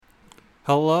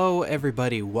Hello,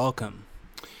 everybody. Welcome.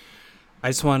 I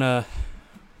just want to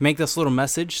make this little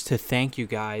message to thank you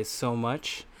guys so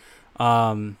much.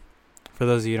 For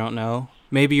those of you who don't know,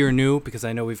 maybe you're new because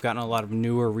I know we've gotten a lot of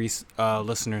newer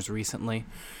listeners recently.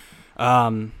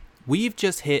 We've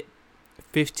just hit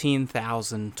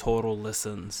 15,000 total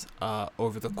listens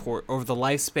over the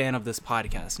lifespan of this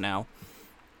podcast. Now,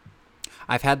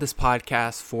 I've had this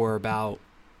podcast for about,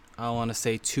 I want to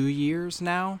say 2 years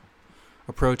now.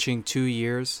 Approaching 2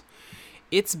 years.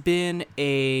 It's been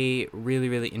a really,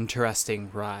 really interesting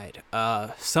ride.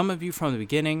 Some of you from the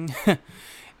beginning,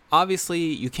 obviously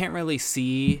you can't really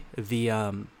see the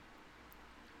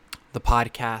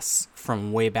podcasts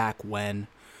from way back when.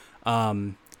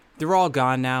 They're all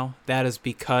gone now. That is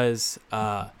because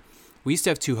we used to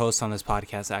have two hosts on this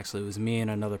podcast. Actually, it was me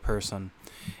and another person,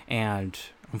 and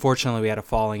unfortunately we had a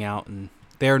falling out, and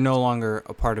they're no longer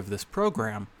a part of this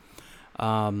program.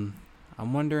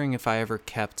 I'm wondering if I ever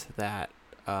kept that.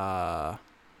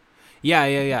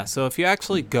 Yeah. So if you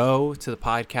actually go to the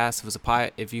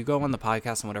podcast, if you go on the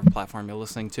podcast on whatever platform you're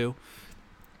listening to,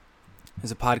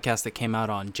 there's a podcast that came out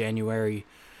on January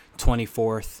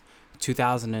 24th,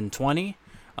 2020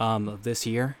 of this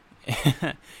year.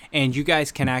 And you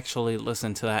guys can actually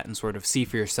listen to that and sort of see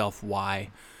for yourself why.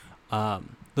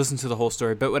 Listen to the whole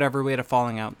story. But whatever, we had a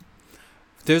falling out.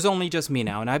 There's only just me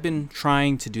now, and I've been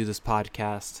trying to do this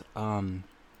podcast, and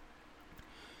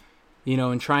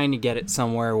trying to get it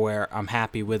somewhere where I'm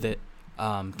happy with it,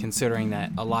 considering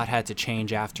that a lot had to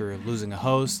change after losing a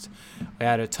host. We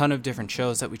had a ton of different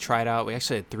shows that we tried out. We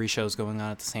actually had 3 shows going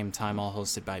on at the same time, all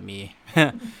hosted by me.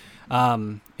 And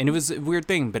it was a weird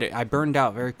thing, but I burned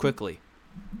out very quickly.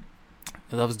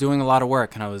 I was doing a lot of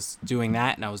work, and I was doing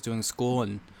that, and I was doing school,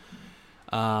 and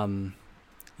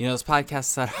this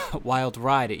podcast had a wild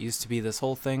ride. It used to be this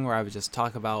whole thing where I would just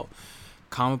talk about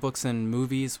comic books and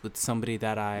movies with somebody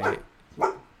that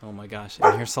oh my gosh,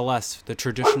 and here's Celeste, the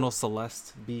traditional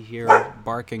Celeste, be here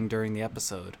barking during the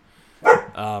episode.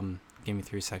 Give me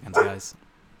 3 seconds, guys.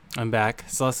 I'm back.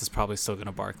 Celeste is probably still going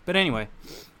to bark. But anyway,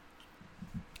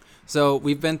 so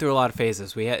we've been through a lot of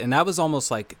phases. And that was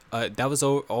almost like, that was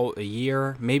a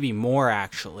year, maybe more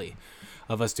actually,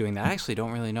 of us doing that. I actually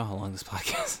don't really know how long this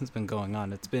podcast has been going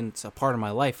on. It's a part of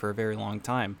my life for a very long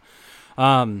time.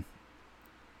 So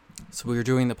we were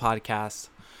doing the podcast.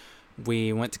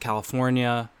 We went to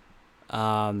California.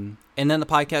 And then the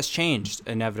podcast changed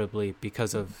inevitably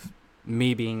because of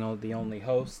me being the only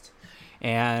host.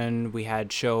 And we had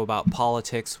a show about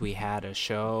politics. We had a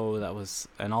show that was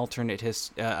an alternate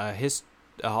history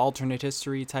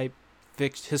type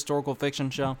historical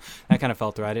fiction show. That kind of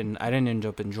fell through. I didn't end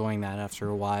up enjoying that after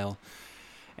a while.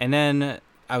 And then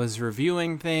I was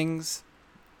reviewing things,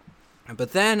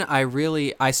 but then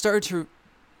I started to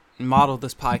model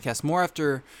this podcast more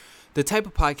after the type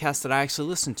of podcast that I actually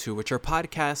listen to, which are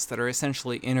podcasts that are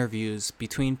essentially interviews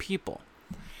between people.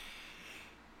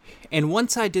 And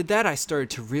once I did that, I started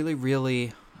to really,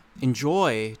 really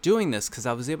enjoy doing this because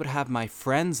I was able to have my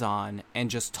friends on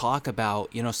and just talk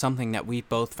about, something that we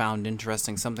both found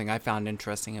interesting, something I found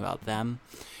interesting about them.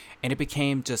 And it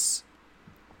became just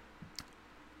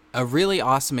a really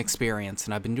awesome experience.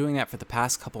 And I've been doing that for the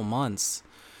past couple months.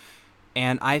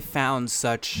 And I found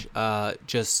such like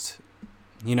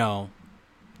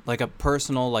a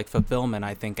personal fulfillment,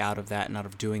 I think, out of that and out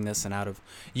of doing this and out of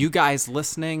you guys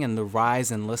listening and the rise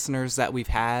in listeners that we've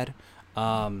had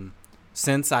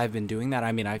since I've been doing that.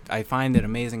 I mean, I find it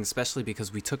amazing, especially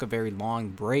because we took a very long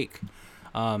break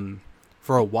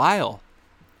for a while,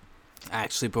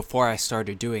 actually, before I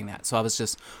started doing that. So I was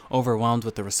just overwhelmed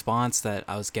with the response that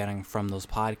I was getting from those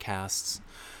podcasts.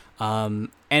 And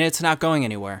it's not going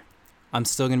anywhere. I'm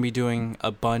still going to be doing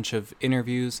a bunch of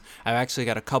interviews. I've actually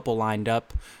got a couple lined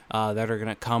up that are going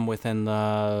to come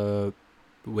over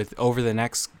the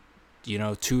next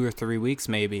 2 or 3 weeks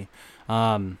maybe,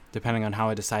 depending on how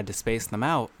I decide to space them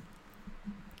out.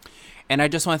 And I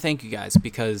just want to thank you guys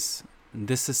because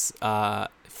this is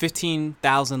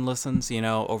 15,000 listens,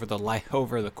 over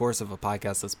the course of a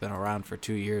podcast that's been around for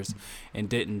 2 years and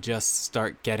didn't just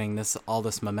start getting all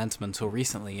this momentum until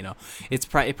recently. It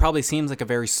probably seems like a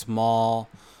very small,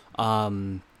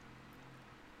 a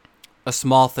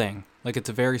small thing. Like it's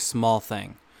a very small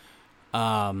thing.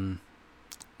 And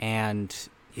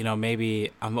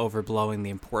maybe I'm overblowing the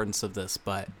importance of this,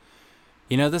 but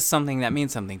this is something that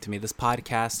means something to me. This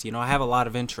podcast, I have a lot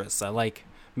of interests. I like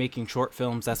making short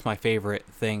films. That's my favorite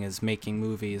thing, is making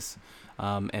movies,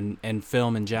 and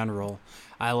film in general.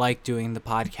 I like doing the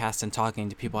podcast and talking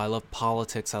to people. I love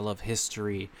politics. I love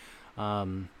history.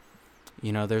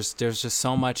 There's just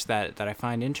so much that I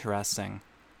find interesting.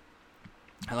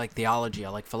 I like theology. I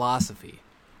like philosophy.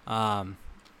 And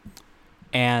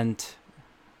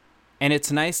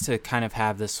it's nice to kind of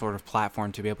have this sort of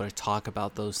platform to be able to talk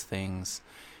about those things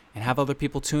and have other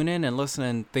people tune in and listen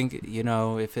and think,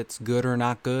 if it's good or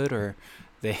not good, or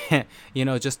they,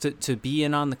 just to be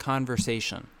in on the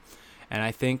conversation. And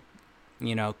I think,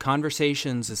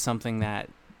 conversations is something that,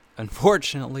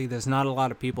 unfortunately, there's not a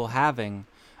lot of people having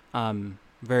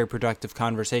very productive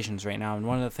conversations right now. And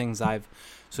one of the things I've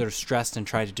sort of stressed and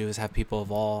tried to do is have people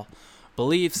of all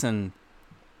beliefs and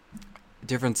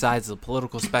different sides of the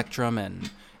political spectrum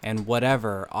and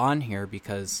whatever on here,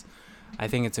 because I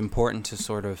think it's important to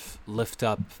sort of lift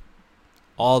up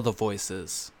all the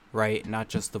voices, right? Not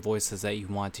just the voices that you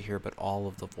want to hear, but all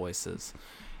of the voices,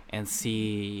 and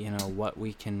see, what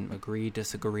we can agree,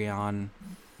 disagree on,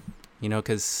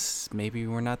 because maybe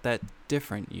we're not that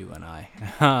different, you and I.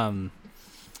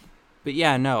 But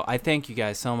yeah, no, I thank you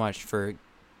guys so much for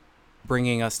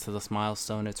bringing us to this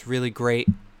milestone. It's really great.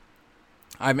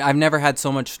 I've never had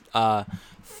so much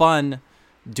fun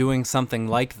doing something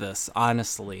like this,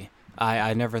 honestly.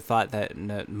 I never thought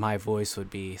that my voice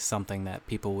would be something that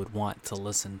people would want to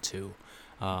listen to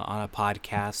on a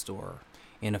podcast or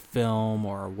in a film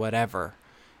or whatever.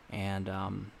 And,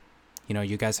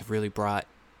 you guys have really brought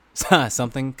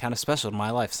something kind of special to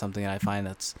my life, something that I find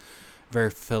that's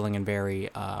very fulfilling and very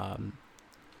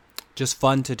just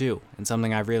fun to do, and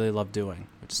something I really love doing,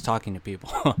 which is talking to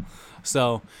people.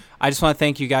 So I just want to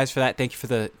thank you guys for that. Thank you for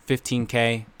the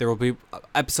 15K. There will be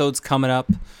episodes coming up.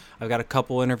 I've got a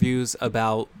couple interviews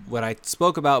about what I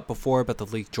spoke about before, about the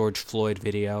leaked George Floyd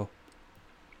video.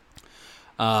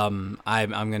 I'm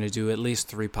going to do at least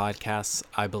 3 podcasts,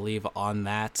 I believe, on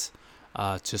that,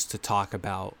 just to talk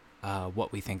about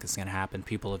what we think is going to happen.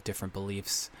 People of different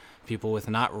beliefs, people with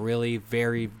not really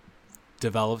very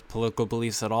developed political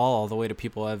beliefs at all the way to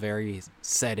people who have very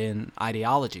set-in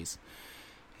ideologies.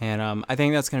 And I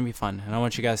think that's going to be fun, and I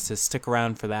want you guys to stick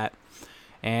around for that.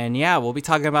 And yeah, we'll be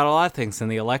talking about a lot of things,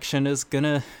 and the election is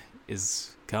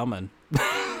coming.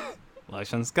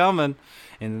 Election's coming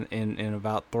in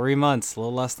about 3 months, a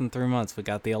little less than 3 months. We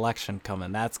got the election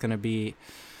coming. That's going to be,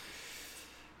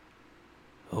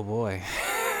 oh boy.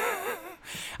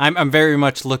 I'm very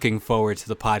much looking forward to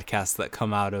the podcasts that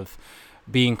come out of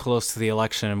being close to the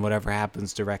election and whatever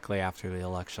happens directly after the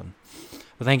election.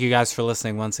 But thank you guys for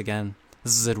listening once again.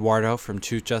 This is Eduardo from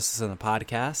Truth, Justice, and the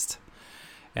Podcast,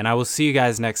 and I will see you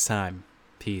guys next time.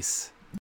 Peace.